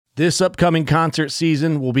This upcoming concert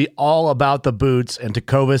season will be all about the boots, and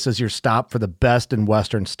Tecovas is your stop for the best in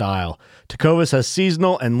Western style. Tecovas has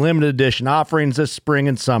seasonal and limited edition offerings this spring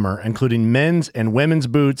and summer, including men's and women's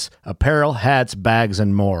boots, apparel, hats, bags,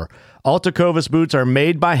 and more. All Tecovas boots are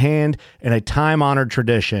made by hand in a time-honored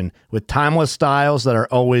tradition with timeless styles that are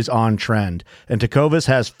always on trend. And Tecovas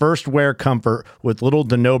has first wear comfort with little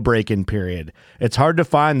to no break-in period. It's hard to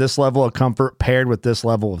find this level of comfort paired with this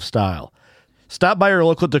level of style. Stop by your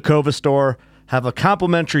local Tecovas store, have a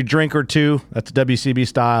complimentary drink or two, that's WCB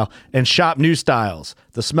style, and shop new styles.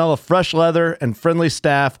 The smell of fresh leather and friendly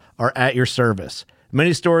staff are at your service.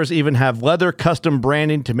 Many stores even have leather custom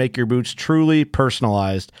branding to make your boots truly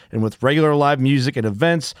personalized. And with regular live music and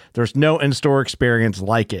events, there's no in-store experience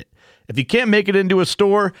like it. If you can't make it into a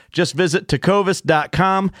store, just visit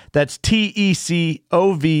tecovas.com. That's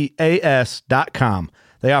TECOVAS.com.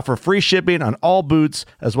 They offer free shipping on all boots,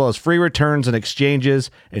 as well as free returns and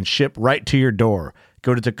exchanges, and ship right to your door.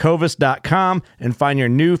 Go to tecovas.com and find your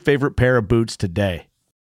new favorite pair of boots today.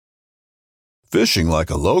 Fishing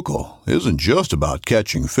like a local isn't just about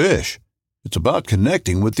catching fish. It's about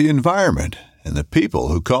connecting with the environment and the people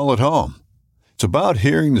who call it home. It's about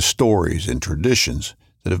hearing the stories and traditions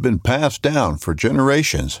that have been passed down for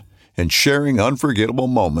generations and sharing unforgettable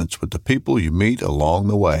moments with the people you meet along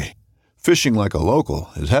the way. Fishing like a local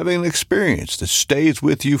is having an experience that stays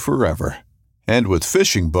with you forever. And with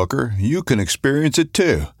Fishing Booker, you can experience it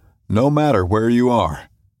too, no matter where you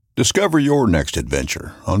are. Discover your next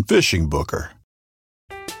adventure on Fishing Booker.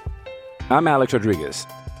 I'm Alex Rodriguez.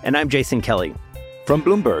 And I'm Jason Kelly. From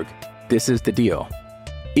Bloomberg, this is The Deal.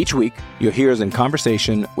 Each week, you'll hear us in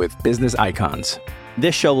conversation with business icons.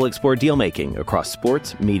 This show will explore deal-making across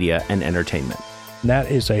sports, media, and entertainment.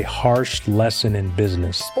 That is a harsh lesson in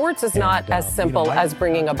business. Sports is not as simple as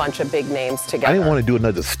bringing a bunch of big names together. I didn't want to do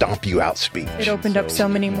another stomp you out speech. It opened up so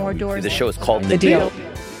many more doors. The show is called The Deal.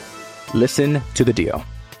 Listen to The Deal.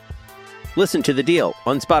 Listen to The Deal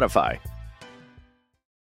on Spotify.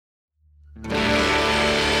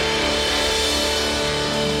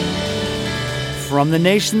 From the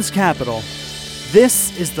nation's capital,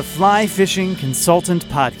 this is the Fly Fishing Consultant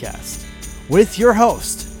Podcast with your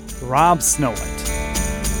host, Rob Snowhite.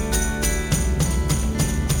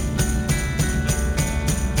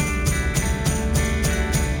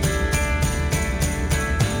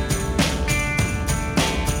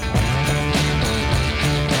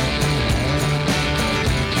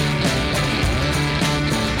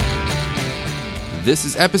 This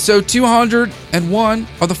is episode 201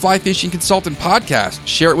 of the Fly Fishing Consultant Podcast.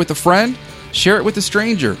 Share it with a friend, share it with a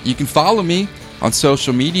stranger. You can follow me on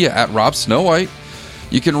social media at Rob Snowhite.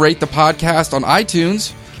 You can rate the podcast on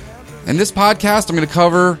iTunes. In this podcast, I'm going to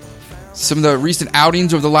cover some of the recent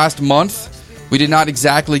outings over the last month. We did not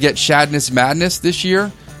exactly get Shadness Madness this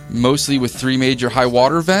year, mostly with 3 major high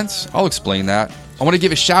water events. I'll explain that. I want to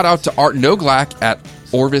give a shout out to Art Noglak at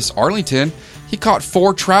Orvis, Arlington. He caught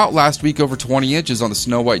 4 trout last week over 20 inches on the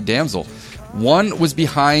Snow White Damsel. One was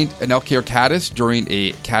behind an elk hair caddis during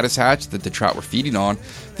a caddis hatch that the trout were feeding on.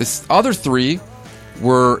 The other 3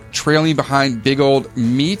 were trailing behind big old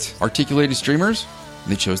meat articulated streamers,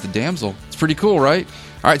 and they chose the damsel. It's pretty cool, right?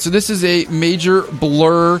 All right, so this is a major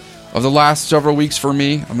blur of the last several weeks for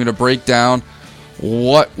me. I'm going to break down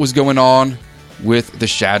what was going on with the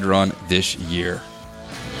shad run this year.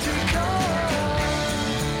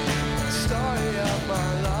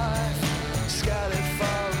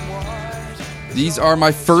 These are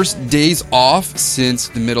my first days off since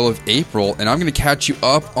the middle of April, and I'm going to catch you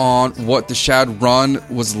up on what the shad run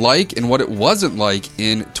was like and what it wasn't like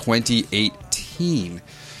in 2018.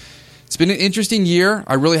 It's been an interesting year.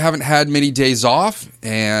 I really haven't had many days off,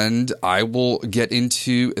 and I will get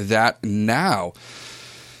into that now.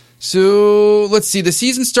 So let's see. The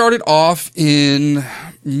season started off in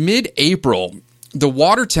mid-April. The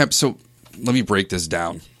water temp... So let me break this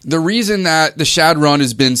down. The reason that the shad run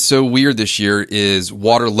has been so weird this year is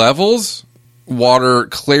water levels, water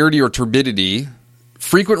clarity or turbidity,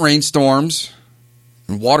 frequent rainstorms,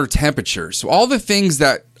 and water temperatures. So all the things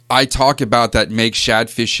that I talk about that make shad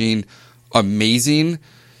fishing amazing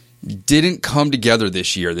didn't come together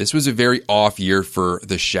this year. This was a very off year for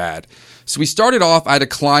the shad. So we started off, I had a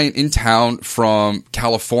client in town from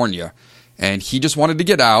California, and he just wanted to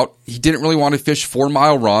get out. He didn't really want to fish 4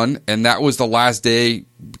 Mile Run, and that was the last day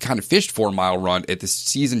we kind of fished 4 Mile Run at the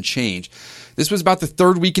season change. This was about the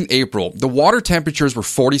 3rd week in April. The water temperatures were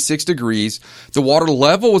 46 degrees. The water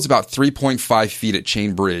level was about 3.5 feet at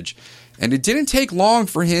Chain Bridge. And it didn't take long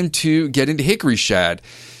for him to get into hickory shad,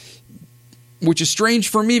 which is strange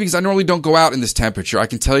for me because I normally don't go out in this temperature. I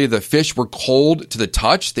can tell you the fish were cold to the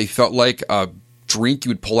touch. They felt like a drink you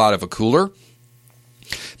would pull out of a cooler.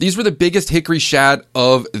 These were the biggest hickory shad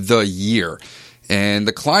of the year. And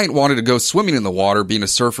the client wanted to go swimming in the water. Being a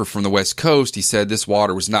surfer from the West Coast, he said this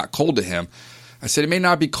water was not cold to him. I said, it may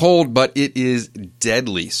not be cold, but it is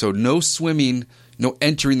deadly. So no swimming, no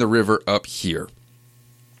entering the river up here.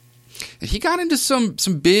 And he got into some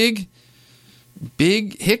big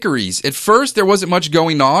hickories. At first, there wasn't much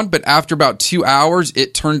going on, but after about 2 hours,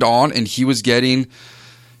 it turned on and he was getting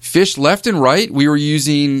fish left and right. We were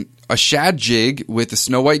using a shad jig with the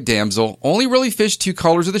snow white damsel. Only really fished 2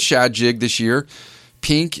 colors of the shad jig this year,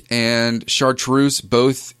 pink and chartreuse,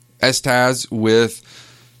 both Estaz with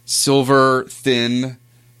silver thin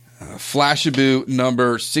Flashabou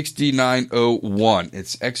number 6901.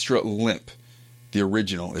 It's extra limp, the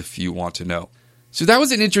original, if you want to know. So that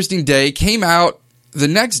was an interesting day. Came out the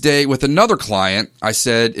next day with another client. I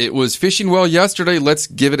said, it was fishing well yesterday. Let's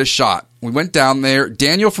give it a shot. We went down there.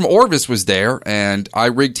 Daniel from Orvis was there, and I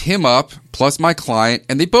rigged him up, plus my client,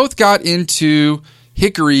 and they both got into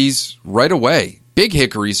hickories right away. Big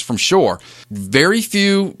hickories from shore. Very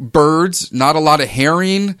few birds, not a lot of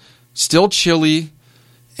herring, still chilly,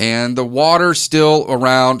 and the water still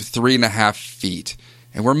around 3.5 feet.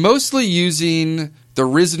 And we're mostly using the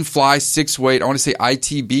Risen Fly 6-weight, I want to say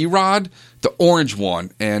ITB rod, the orange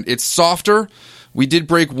one, and it's softer. We did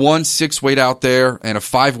break one 6-weight out there, and a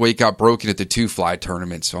 5-weight got broken at the 2-fly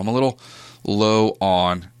tournament, so I'm a little low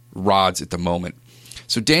on rods at the moment.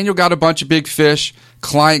 So Daniel got a bunch of big fish,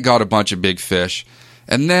 client got a bunch of big fish,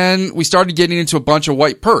 and then we started getting into a bunch of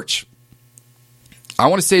white perch. I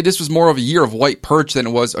want to say this was more of a year of white perch than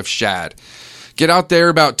it was of shad. Get out there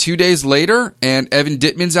about 2 days later, and Evan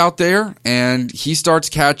Dittman's out there, and he starts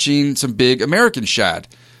catching some big American shad.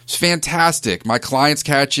 It's fantastic. My client's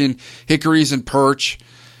catching hickories and perch.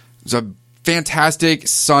 It was a fantastic,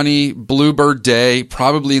 sunny, bluebird day,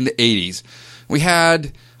 probably in the 80s. We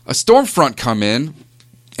had a storm front come in,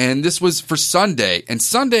 and this was for Sunday. And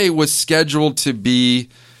Sunday was scheduled to be,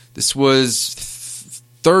 this was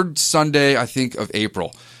third Sunday, I think, of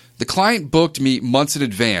April. The client booked me months in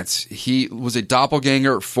advance. He was a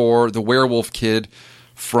doppelganger for the werewolf kid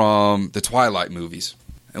from the Twilight movies.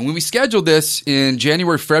 And when we scheduled this in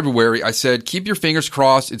January, February, I said, keep your fingers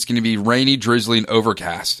crossed. It's going to be rainy, drizzly, and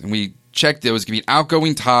overcast. And we checked. It was going to be an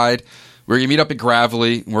outgoing tide. We're going to meet up at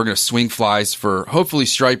Gravelly, and we're going to swing flies for hopefully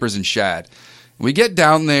stripers and shad. We get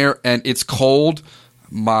down there, and it's cold.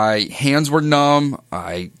 My hands were numb.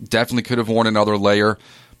 I definitely could have worn another layer.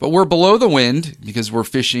 But we're below the wind because we're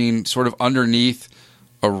fishing sort of underneath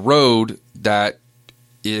a road that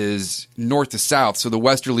is north to south. So the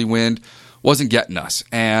westerly wind wasn't getting us.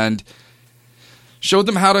 And showed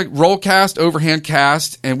them how to roll cast, overhand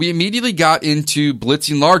cast, and we immediately got into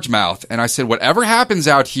blitzing largemouth. And I said, whatever happens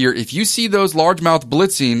out here, if you see those largemouth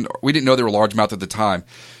blitzing, we didn't know they were largemouth at the time,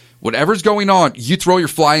 whatever's going on, you throw your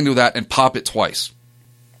fly into that and pop it twice.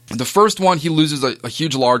 The first one, he loses a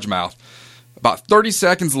huge largemouth. About 30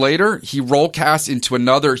 seconds later, he roll casts into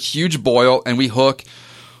another huge boil, and we hook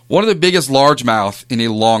one of the biggest largemouth in a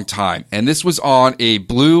long time. And this was on a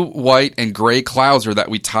blue, white, and gray clouser that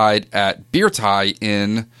we tied at Beer Tie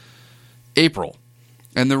in April.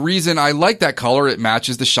 And the reason I like that color, it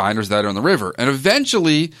matches the shiners that are on the river. And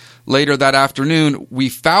eventually, later that afternoon, we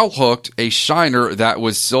foul hooked a shiner that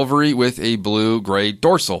was silvery with a blue-gray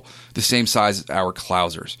dorsal, the same size as our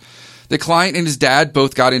clousers. The client and his dad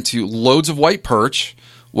both got into loads of white perch,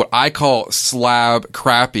 what I call slab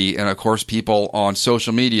crappie, and of course people on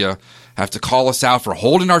social media have to call us out for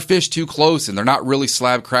holding our fish too close, and they're not really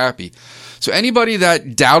slab crappie. So anybody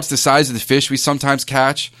that doubts the size of the fish we sometimes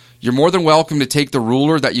catch, you're more than welcome to take the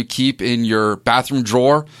ruler that you keep in your bathroom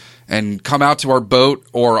drawer and come out to our boat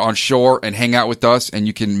or on shore and hang out with us, and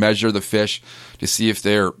you can measure the fish to see if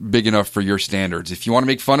they're big enough for your standards. If you want to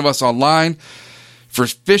make fun of us online, for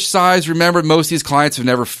fish size, remember, most of these clients have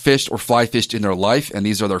never fished or fly fished in their life, and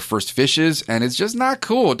these are their first fishes, and it's just not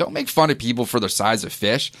cool. Don't make fun of people for their size of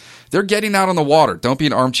fish. They're getting out on the water. Don't be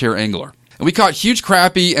an armchair angler. And we caught huge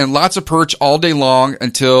crappie and lots of perch all day long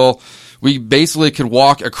until we basically could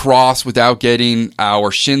walk across without getting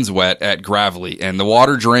our shins wet at Gravelly, and the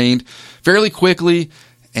water drained fairly quickly,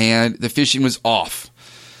 and the fishing was off.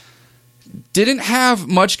 Didn't have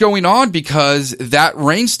much going on because that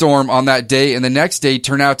rainstorm on that day and the next day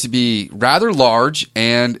turned out to be rather large,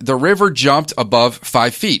 and the river jumped above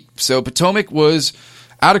 5 feet. So Potomac was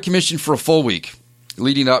out of commission for a full week,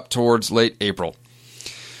 leading up towards late April.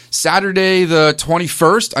 Saturday the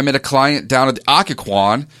 21st, I met a client down at the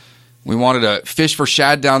Occoquan. We wanted to fish for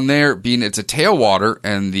shad down there, being it's a tailwater,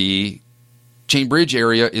 and the Chain Bridge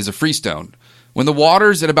area is a freestone. When the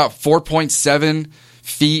water's at about 4.7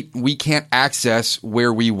 feet, we can't access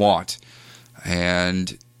where we want.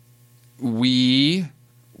 And we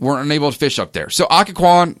weren't unable to fish up there. So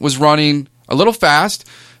Occoquan was running a little fast.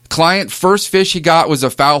 Client first fish he got was a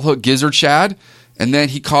foul hook gizzard shad, and then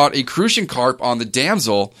he caught a crucian carp on the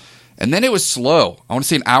damsel, and then it was slow. I want to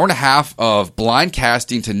say an hour and a half of blind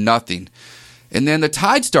casting to nothing. And then the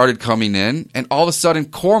tide started coming in, and all of a sudden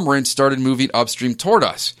cormorants started moving upstream toward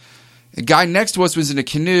us. A guy next to us was in a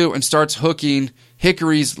canoe and starts hooking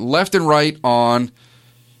hickories left and right on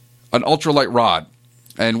an ultralight rod.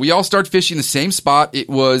 And we all start fishing the same spot. It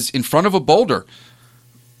was in front of a boulder.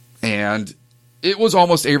 And it was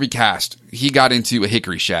almost every cast he got into a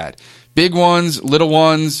hickory shad. Big ones, little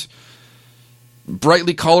ones,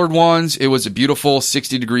 brightly colored ones. It was a beautiful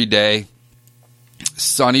 60-degree day,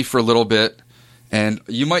 sunny for a little bit. And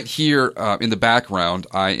you might hear in the background,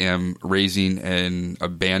 I am raising an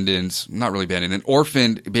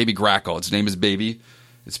orphaned baby grackle. Its name is Baby.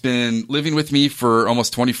 It's been living with me for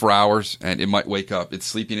almost 24 hours, and it might wake up. It's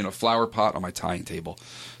sleeping in a flower pot on my tying table.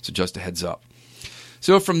 So just a heads up.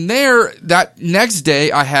 So from there, that next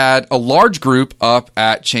day, I had a large group up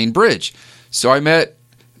at Chain Bridge. So I met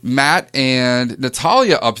Matt and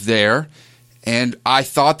Natalia up there, and I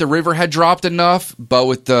thought the river had dropped enough, but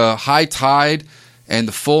with the high tide and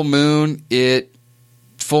the full moon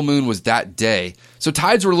was that day. So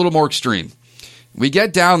tides were a little more extreme. We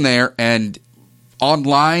get down there, and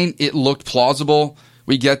online it looked plausible.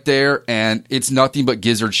 We get there, and it's nothing but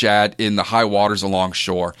gizzard shad in the high waters along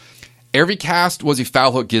shore. Every cast was a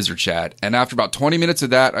foul hook gizzard shad. And after about 20 minutes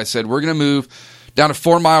of that, I said, we're going to move down a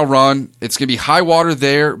 4-mile run. It's going to be high water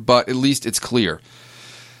there, but at least it's clear.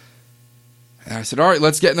 And I said, all right,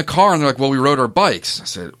 let's get in the car. And they're like, well, we rode our bikes. I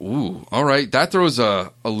said, ooh, all right. That throws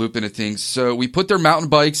a loop into things. So we put their mountain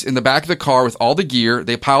bikes in the back of the car with all the gear.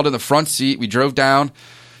 They piled in the front seat. We drove down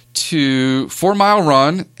to 4-mile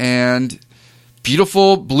run, and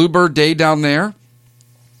beautiful bluebird day down there.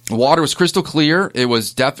 The water was crystal clear. It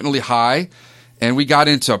was definitely high. And we got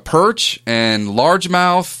into perch and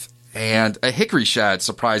largemouth and a hickory shad,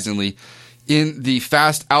 surprisingly, in the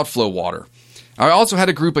fast outflow water. I also had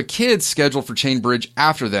a group of kids scheduled for Chain Bridge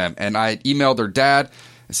after them, and I emailed their dad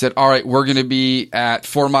and said, all right, we're going to be at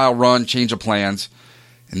 4-mile run, change of plans.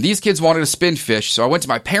 And these kids wanted to spin fish, so I went to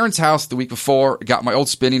my parents' house the week before, got my old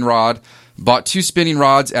spinning rod, bought 2 spinning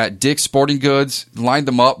rods at Dick's Sporting Goods, lined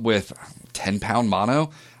them up with 10-pound mono.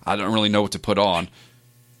 I don't really know what to put on.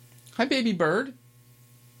 Hi, baby bird.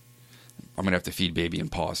 I'm going to have to feed Baby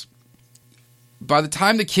and pause. By the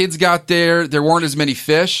time the kids got there, there weren't as many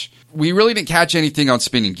fish. We really didn't catch anything on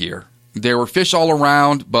spinning gear. There were fish all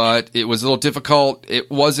around, but it was a little difficult. It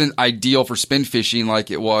wasn't ideal for spin fishing like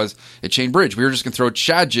it was at Chain Bridge. We were just going to throw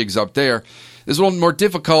shad jigs up there. It was a little more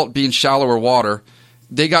difficult being shallower water.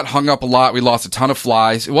 They got hung up a lot. We lost a ton of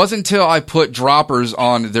flies. It wasn't until I put droppers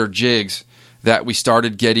on their jigs that we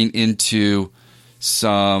started getting into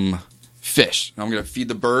some fish. I'm going to feed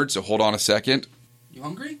the bird, so hold on a second. You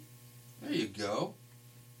hungry? There you go.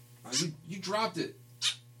 You dropped it.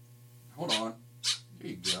 Hold on.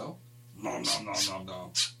 There you go. Nom, nom, nom, nom,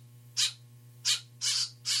 nom.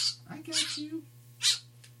 I got you.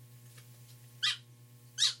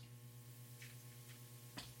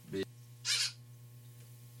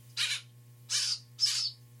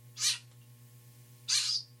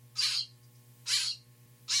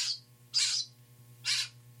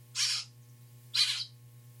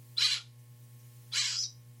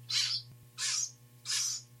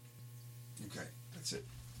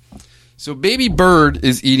 So baby bird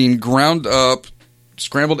is eating ground up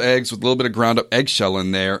scrambled eggs with a little bit of ground up eggshell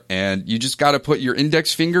in there, and you just got to put your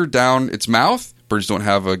index finger down its mouth. Birds don't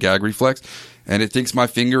have a gag reflex, and it thinks my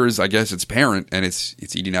finger is, I guess, its parent, and it's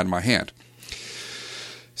eating out of my hand.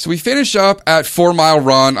 So we finish up at 4-mile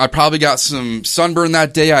run. I probably got some sunburn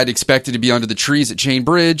that day. I'd expected to be under the trees at Chain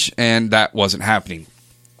Bridge, and that wasn't happening.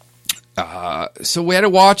 So we had to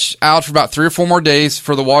watch out for about 3 or 4 more days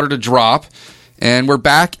for the water to drop, and we're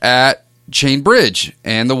back at Chain Bridge,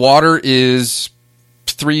 and the water is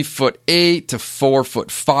 3'8" to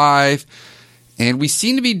 4'5", and we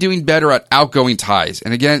seem to be doing better at outgoing tides.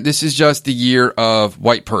 And again, this is just the year of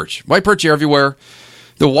white perch. White perch everywhere.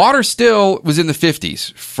 The water still was in the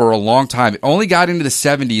 50s for a long time. It only got into the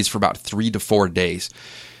 70s for about 3 to 4 days.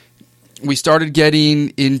 We started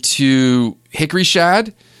getting into hickory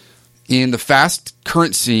shad in the fast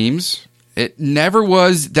current seams. It never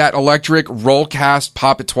was that electric roll cast,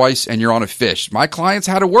 pop it twice, and you're on a fish. My clients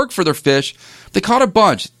had to work for their fish. They caught a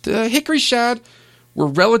bunch. The hickory shad were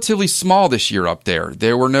relatively small this year up there.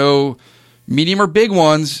 There were no medium or big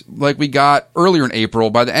ones like we got earlier in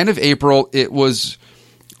April. By the end of April, it was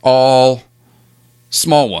all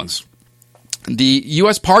small ones. The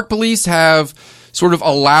U.S. Park Police have sort of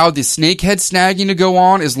allowed the snakehead snagging to go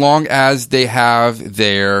on as long as they have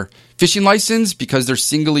their fishing license, because they're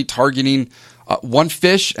singly targeting one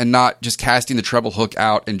fish and not just casting the treble hook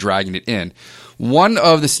out and dragging it in. One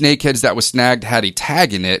of the snakeheads that was snagged had a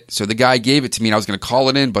tag in it, so the guy gave it to me and I was going to call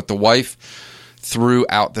it in, but the wife threw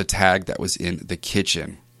out the tag that was in the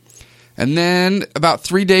kitchen. And then about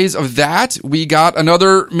 3 days of that, we got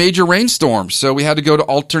another major rainstorm. So we had to go to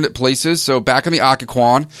alternate places. So back on the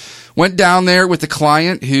Occoquan, went down there with a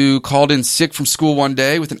client who called in sick from school one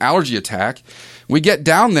day with an allergy attack. We get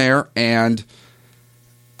down there, and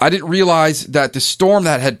I didn't realize that the storm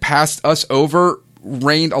that had passed us over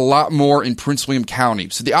rained a lot more in Prince William County.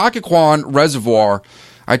 So the Occoquan Reservoir,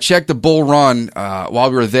 I checked the Bull Run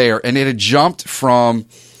while we were there, and it had jumped from...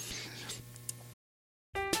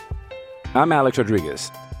 I'm Alex Rodriguez.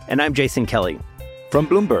 And I'm Jason Kelly. From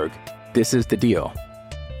Bloomberg, this is The Deal.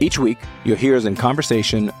 Each week, you'll hear us in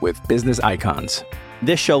conversation with business icons.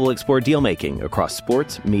 This show will explore deal-making across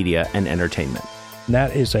sports, media, and entertainment.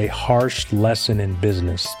 That is a harsh lesson in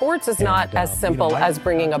business. Sports is not as simple as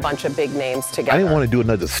bringing a bunch of big names together. I didn't want to do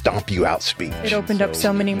another stomp you out speech. It opened up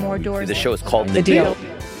so many more doors. The show is called The Deal.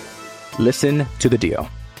 Listen to The Deal.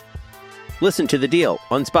 Listen to The Deal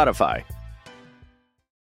on Spotify.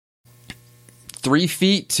 3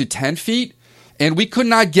 feet to 10 feet, and we could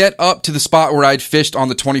not get up to the spot where I'd fished on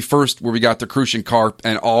the 21st where we got the crucian carp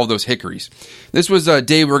and all of those hickories. This was a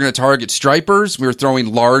day we were going to target stripers. We were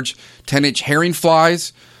throwing large 10-inch herring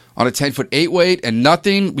flies on a 10-foot 8-weight and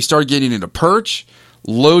nothing. We started getting into perch,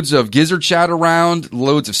 loads of gizzard shad around,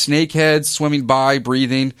 loads of snakeheads swimming by,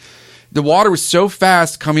 breathing. The water was so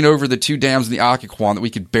fast coming over the 2 dams in the Occoquan that we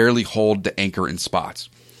could barely hold the anchor in spots.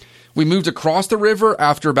 We moved across the river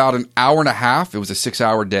after about an hour and a half. It was a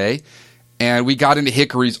 6-hour day. And we got into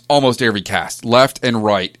hickories almost every cast, left and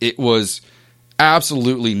right. It was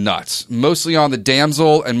absolutely nuts. Mostly on the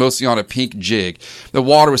damsel and mostly on a pink jig. The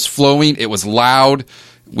water was flowing. It was loud.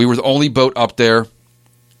 We were the only boat up there.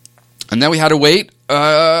 And then we had to wait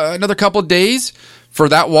another couple of days for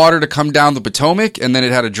that water to come down the Potomac. And then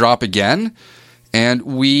it had to drop again. And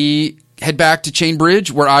we head back to Chain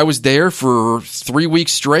Bridge, where I was there for 3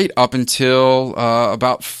 weeks straight up until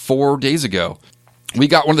about 4 days ago. We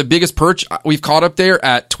got one of the biggest perch we've caught up there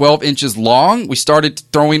at 12 inches long. We started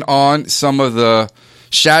throwing on some of the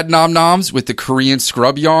shad nom-noms with the Korean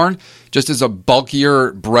scrub yarn, just as a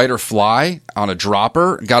bulkier, brighter fly on a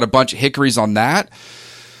dropper. Got a bunch of hickories on that.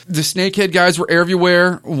 The snakehead guys were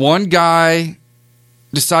everywhere. One guy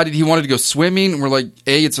decided he wanted to go swimming. We're like,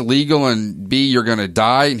 A, it's illegal, and B, you're going to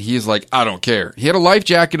die. And he's like, I don't care. He had a life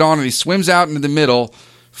jacket on, and he swims out into the middle,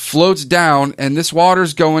 floats down, and this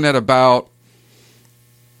water's going at about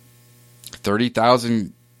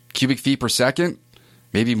 30,000 cubic feet per second.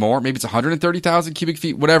 Maybe more. Maybe it's 130,000 cubic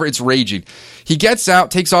feet. Whatever. It's raging. He gets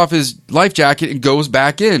out, takes off his life jacket, and goes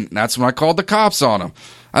back in. That's when I called the cops on him.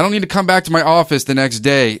 I don't need to come back to my office the next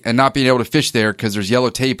day and not being able to fish there because there's yellow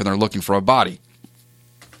tape and they're looking for a body.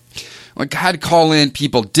 I had to call in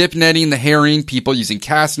people dip netting the herring, people using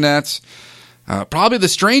cast nets. Probably the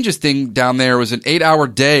strangest thing down there was an 8-hour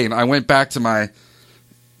day, and I went back to my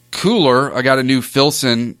cooler. I got a new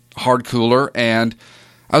Filson hard cooler, and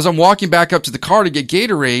as I'm walking back up to the car to get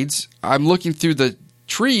Gatorades, I'm looking through the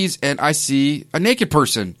trees, and I see a naked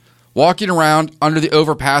person walking around under the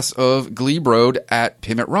overpass of Glebe Road at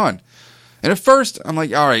Pimmet Run. And at first, I'm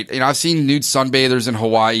like, all right, I've seen nude sunbathers in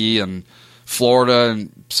Hawaii and Florida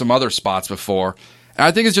and some other spots before. And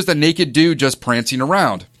I think it's just a naked dude just prancing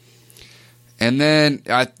around. And then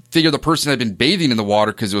I figured the person had been bathing in the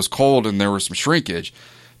water because it was cold and there was some shrinkage.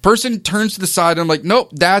 Person turns to the side and I'm like, nope,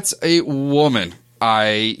 that's a woman.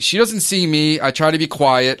 She doesn't see me. I try to be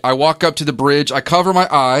quiet. I walk up to the bridge. I cover my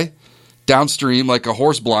eye downstream like a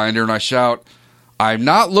horse blinder and I shout, I'm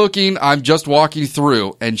not looking. I'm just walking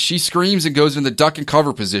through. And she screams and goes in the duck and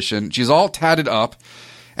cover position. She's all tatted up.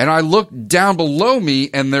 And I look down below me,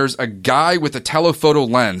 and there's a guy with a telephoto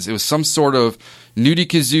lens. It was some sort of nudie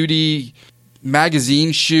kazootie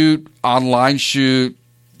magazine shoot, online shoot,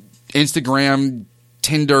 Instagram,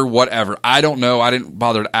 Tinder, whatever. I don't know. I didn't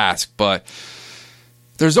bother to ask. But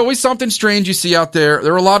there's always something strange you see out there.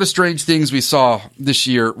 There were a lot of strange things we saw this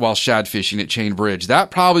year while shad fishing at Chain Bridge. That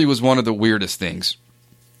probably was one of the weirdest things.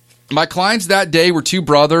 My clients that day were 2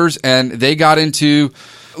 brothers, and they got into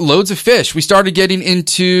loads of fish. We started getting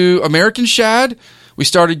into American shad. We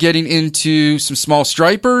started getting into some small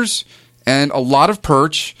stripers and a lot of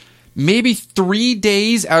perch. Maybe 3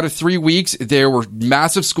 days out of 3 weeks, there were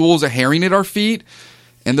massive schools of herring at our feet,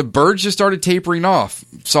 and the birds just started tapering off.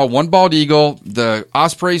 Saw one bald eagle. The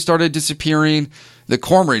osprey started disappearing. the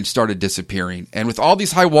cormorants started disappearing. And with all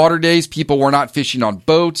these high water days, people were not fishing on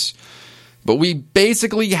boats. But we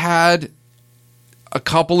basically had a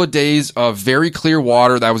couple of days of very clear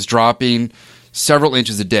water that was dropping several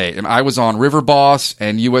inches a day. And I was on River Boss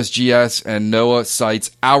and USGS and NOAA sites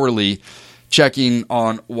hourly checking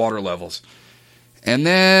on water levels. And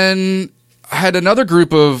then I had another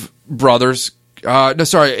group of brothers,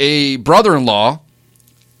 a brother-in-law,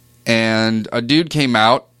 and a dude came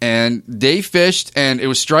out and they fished, and it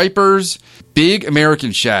was stripers, big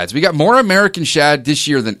American shads. We got more American shad this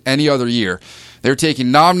year than any other year. They were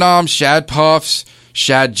taking nom-noms, shad puffs,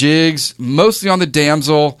 shad jigs, mostly on the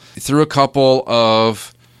damsel, through a couple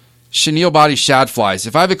of chenille body shad flies.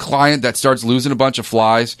 If I have a client that starts losing a bunch of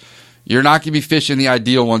flies, you're not going to be fishing the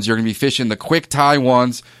ideal ones. You're going to be fishing the quick tie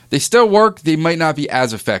ones. They still work. They might not be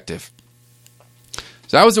as effective.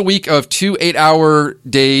 So that was a week of 2 8-hour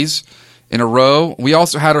days in a row. We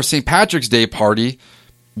also had our St. Patrick's Day party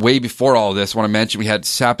way before all of this. I want to mention we had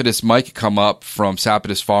Sapidus Mike come up from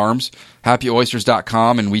Sapidus Farms,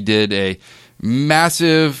 happyoysters.com, and we did a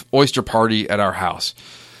massive oyster party at our house.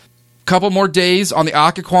 Couple more days on the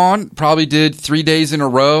Occoquan, probably did 3 days in a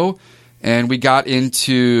row, and we got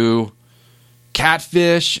into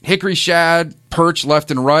catfish, hickory shad, perch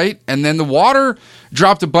left and right, and then the water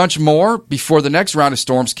dropped a bunch more before the next round of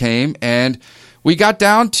storms came, and we got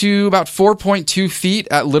down to about 4.2 feet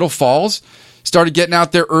at Little Falls. Started getting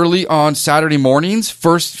out there early on Saturday mornings.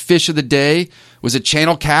 First fish of the day was a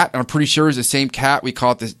channel cat, and I'm pretty sure it was the same cat we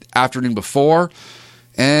caught the afternoon before.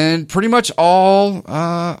 And pretty much all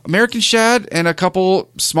American shad and a couple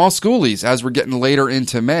small schoolies as we're getting later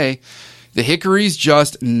into May. The hickories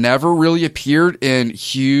just never really appeared in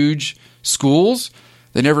huge schools.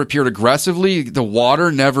 They never appeared aggressively. The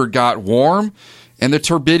water never got warm, and the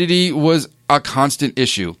turbidity was a constant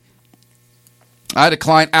issue. I had a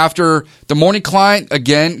client after the morning client,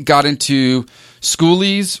 again, got into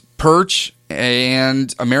schoolies, perch,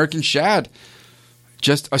 and American shad.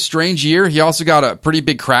 Just a strange year. He also got a pretty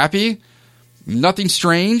big crappie. Nothing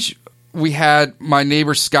strange. We had my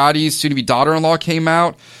neighbor Scotty's soon-to-be daughter-in-law came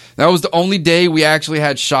out. That was the only day we actually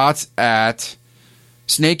had shots at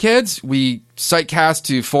snakeheads. We sight cast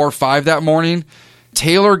to 4 or 5 that morning.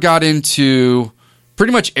 Taylor got into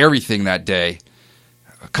pretty much everything that day.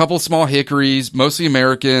 A couple small hickories, mostly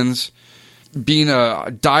Americans. Being a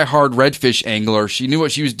diehard redfish angler, she knew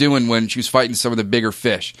what she was doing when she was fighting some of the bigger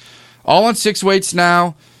fish. All on 6 weights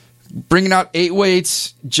now, bringing out 8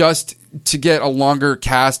 weights just to get a longer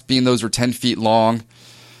cast, being those were 10 feet long.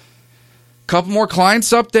 Couple more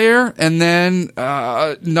clients up there, and then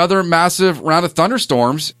another massive round of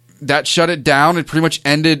thunderstorms that shut it down and pretty much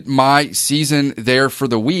ended my season there for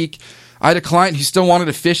the week. I had a client who still wanted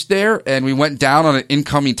to fish there, and we went down on an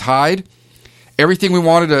incoming tide. Everything we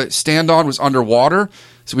wanted to stand on was underwater,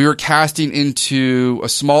 so we were casting into a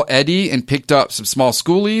small eddy and picked up some small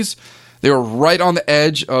schoolies. They were right on the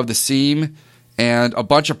edge of the seam and a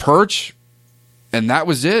bunch of perch, and that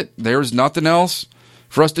was it. There was nothing else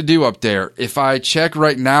for us to do up there. If I check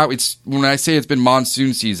right now, it's when I say it's been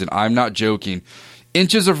monsoon season, I'm not joking.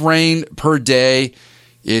 Inches of rain per day.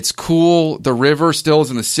 It's cool. The river still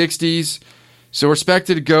is in the 60s. So we're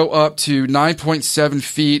expected to go up to 9.7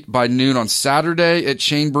 feet by noon on Saturday at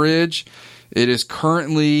Chain Bridge. It is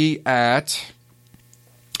currently at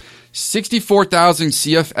 64,000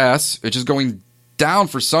 CFS, which is going down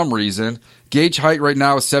for some reason. Gauge height right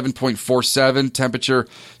now is 7.47, temperature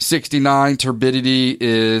 69, turbidity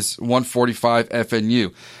is 145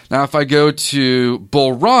 FNU. Now, if I go to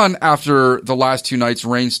Bull Run after the last 2 nights'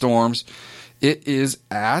 rainstorms, it is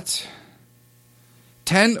at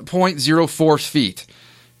 10.04 feet,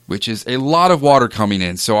 which is a lot of water coming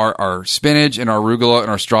in. So our spinach and our arugula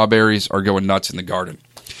and our strawberries are going nuts in the garden.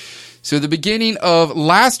 So the beginning of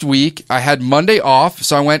last week, I had Monday off,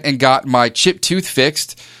 so I went and got my chip tooth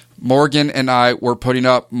fixed. Morgan and I were putting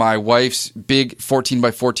up my wife's big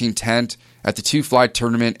 14x14 tent at the 2-fly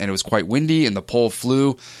tournament, and it was quite windy, and the pole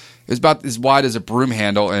flew. It was about as wide as a broom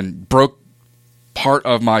handle and broke part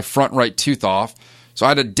of my front right tooth off. So I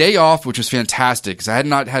had a day off, which was fantastic because I had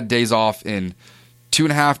not had days off in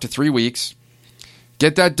 2.5 to 3 weeks.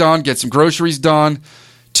 Get that done, get some groceries done.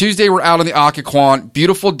 Tuesday, we're out on the Occoquan.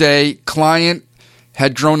 Beautiful day. Client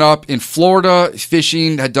had grown up in Florida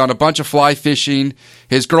fishing, had done a bunch of fly fishing.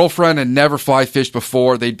 His girlfriend had never fly fished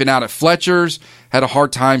before. They'd been out at Fletcher's, had a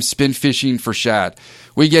hard time spin fishing for shad.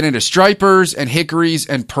 We get into stripers and hickories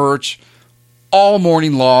and perch all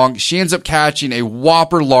morning long. She ends up catching a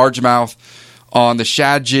whopper largemouth on the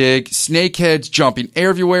shad jig. Snakeheads jumping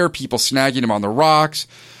everywhere, people snagging them on the rocks,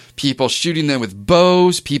 people shooting them with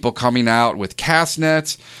bows, people coming out with cast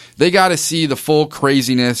nets. they got to see the full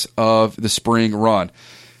craziness of the spring run.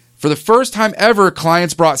 For the first time ever,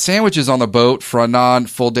 clients brought sandwiches on the boat for a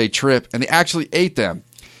non-full day trip, and they actually ate them.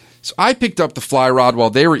 So I picked up the fly rod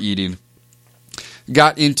while they were eating,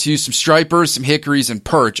 got into some stripers, some hickories, and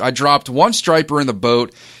perch. I dropped one striper in the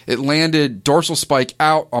boat. It landed dorsal spike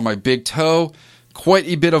out on my big toe. Quite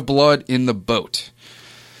a bit of blood in the boat.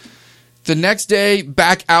 The next day,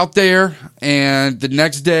 back out there, and the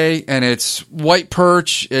next day, and it's white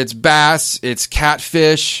perch, it's bass, it's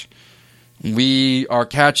catfish. We are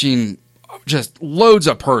catching just loads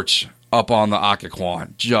of perch up on the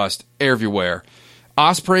Occoquan, just everywhere.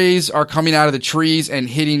 Ospreys are coming out of the trees and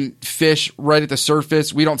hitting fish right at the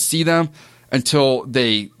surface. We don't see them until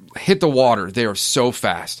they hit the water. They are so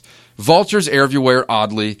fast. Vultures everywhere,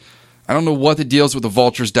 oddly. I don't know what the deal is with the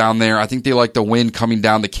vultures down there. I think they like the wind coming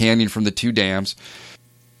down the canyon from the 2 dams.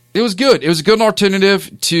 It was good. It was a good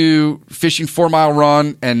alternative to fishing 4 Mile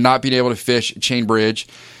Run and not being able to fish Chain Bridge.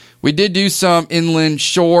 We did do some inland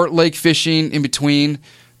shore lake fishing in between,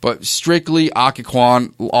 but strictly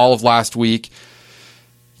Occoquan all of last week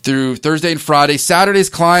through Thursday and Friday. Saturday's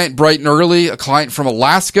client, bright and early, a client from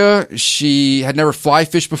Alaska. She had never fly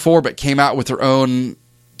fished before, but came out with her own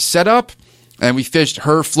setup, and we fished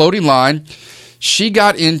her floating line. She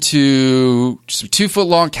got into some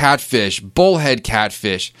 2-foot-long catfish, bullhead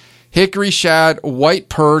catfish, hickory shad, white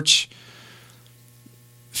perch,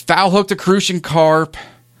 foul-hooked a crucian carp.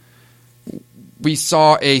 We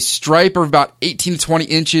saw a striper of about 18 to 20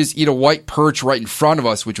 inches eat a white perch right in front of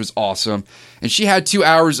us, which was awesome. And she had 2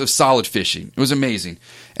 hours of solid fishing. It was amazing.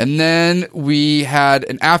 And then we had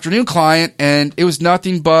an afternoon client, and it was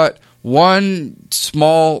nothing but one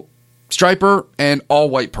small striper and all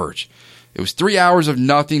white perch. It was 3 hours of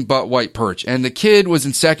nothing but white perch. And the kid was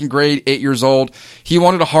in 2nd grade, 8 years old. He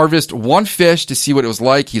wanted to harvest one fish to see what it was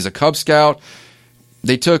like. He's a Cub Scout.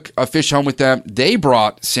 They took a fish home with them. They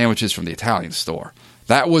brought sandwiches from the Italian store.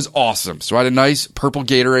 That was awesome. So I had a nice purple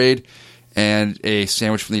Gatorade and a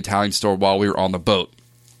sandwich from the Italian store while we were on the boat.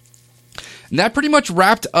 And that pretty much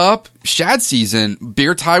wrapped up shad season.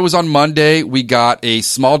 Beer tie was on Monday. We got a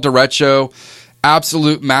small derecho,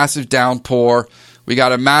 absolute massive downpour. We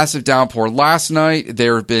got a massive downpour last night.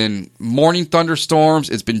 There have been morning thunderstorms.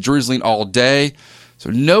 It's been drizzling all day. So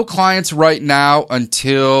no clients right now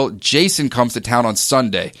until Jason comes to town on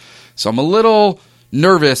Sunday. So I'm a little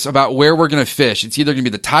nervous about where we're going to fish. It's either going to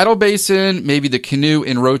be the Tidal Basin, maybe the canoe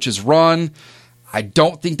in Roach's Run. I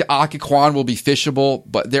don't think the Occoquan will be fishable,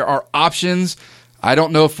 but there are options. I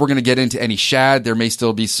don't know if we're going to get into any shad. There may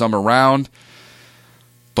still be some around.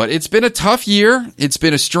 But it's been a tough year. It's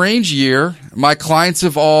been a strange year. My clients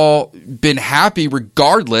have all been happy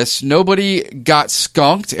regardless. Nobody got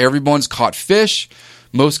skunked. Everyone's caught fish.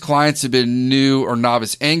 Most clients have been new or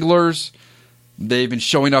novice anglers. They've been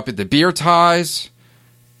showing up at the beer ties.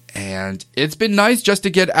 And it's been nice just to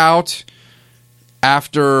get out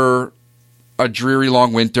after a dreary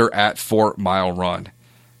long winter at 4 Mile Run.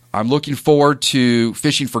 I'm looking forward to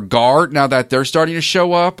fishing for gar now that they're starting to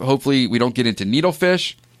show up. Hopefully we don't get into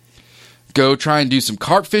needlefish. Go try and do some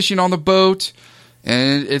carp fishing on the boat.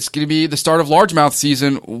 And it's going to be the start of largemouth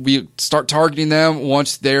season. We start targeting them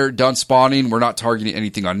once they're done spawning. We're not targeting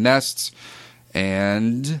anything on nests.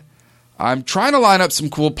 And I'm trying to line up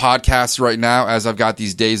some cool podcasts right now as I've got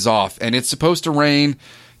these days off. And it's supposed to rain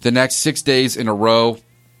the next 6 days in a row.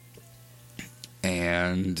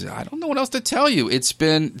 And I don't know what else to tell you. It's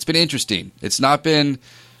been interesting. It's not been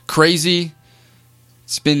crazy.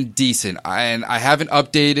 It's been decent. And I haven't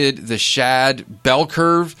updated the shad bell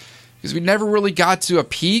curve because we never really got to a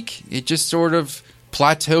peak. It just sort of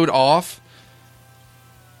plateaued off.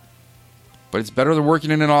 But it's better than working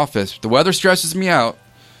in an office. The weather stresses me out.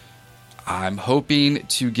 I'm hoping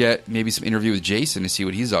to get maybe some interview with Jason to see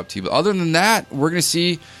what he's up to. But other than that, we're going to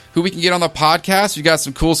see who we can get on the podcast. We've got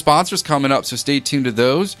some cool sponsors coming up, so stay tuned to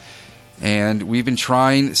those. And we've been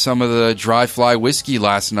trying some of the dry fly whiskey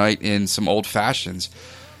last night in some old fashions.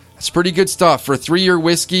 It's pretty good stuff. For a 3-year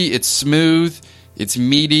whiskey, it's smooth, it's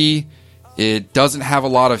meaty, it doesn't have a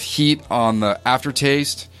lot of heat on the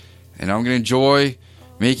aftertaste. And I'm going to enjoy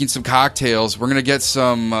making some cocktails. We're going to get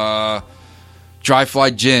some dry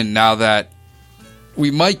fly gin now that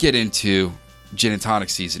we might get into gin and tonic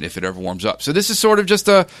season if it ever warms up. So this is sort of just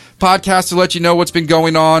a podcast to let you know what's been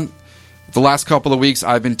going on. The last couple of weeks,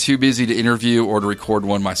 I've been too busy to interview or to record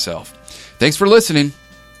one myself. Thanks for listening.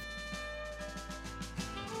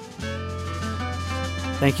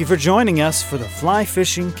 Thank you for joining us for the Fly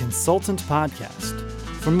Fishing Consultant Podcast.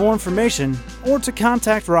 For more information or to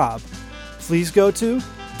contact Rob, please go to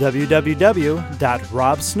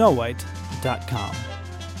www.robsnowhite.com.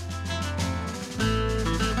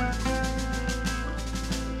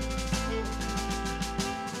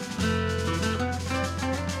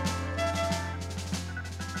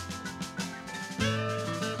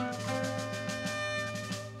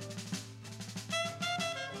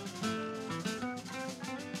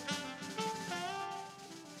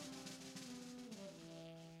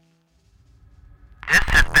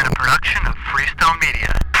 production of Freestone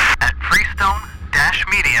Media at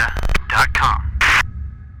freestone-media.com.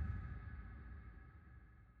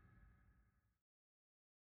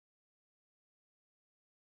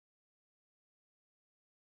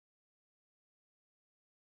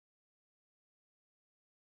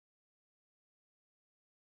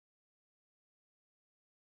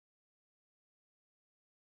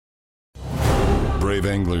 Brave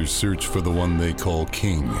anglers search for the one they call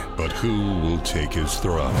king, but who will take his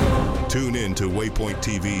throne? Tune in to Waypoint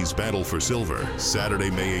TV's Battle for Silver,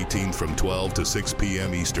 Saturday, May 18th from 12 to 6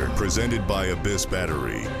 p.m. Eastern, presented by Abyss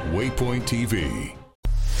Battery. Waypoint TV.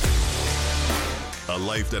 A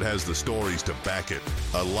life that has the stories to back it.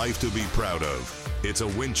 A life to be proud of. It's a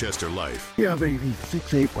Winchester life. Yeah, baby.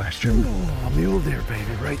 6'8" Western. Oh, mule deer,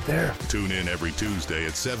 baby, right there. Tune in every Tuesday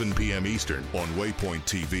at 7 p.m. Eastern on Waypoint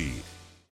TV.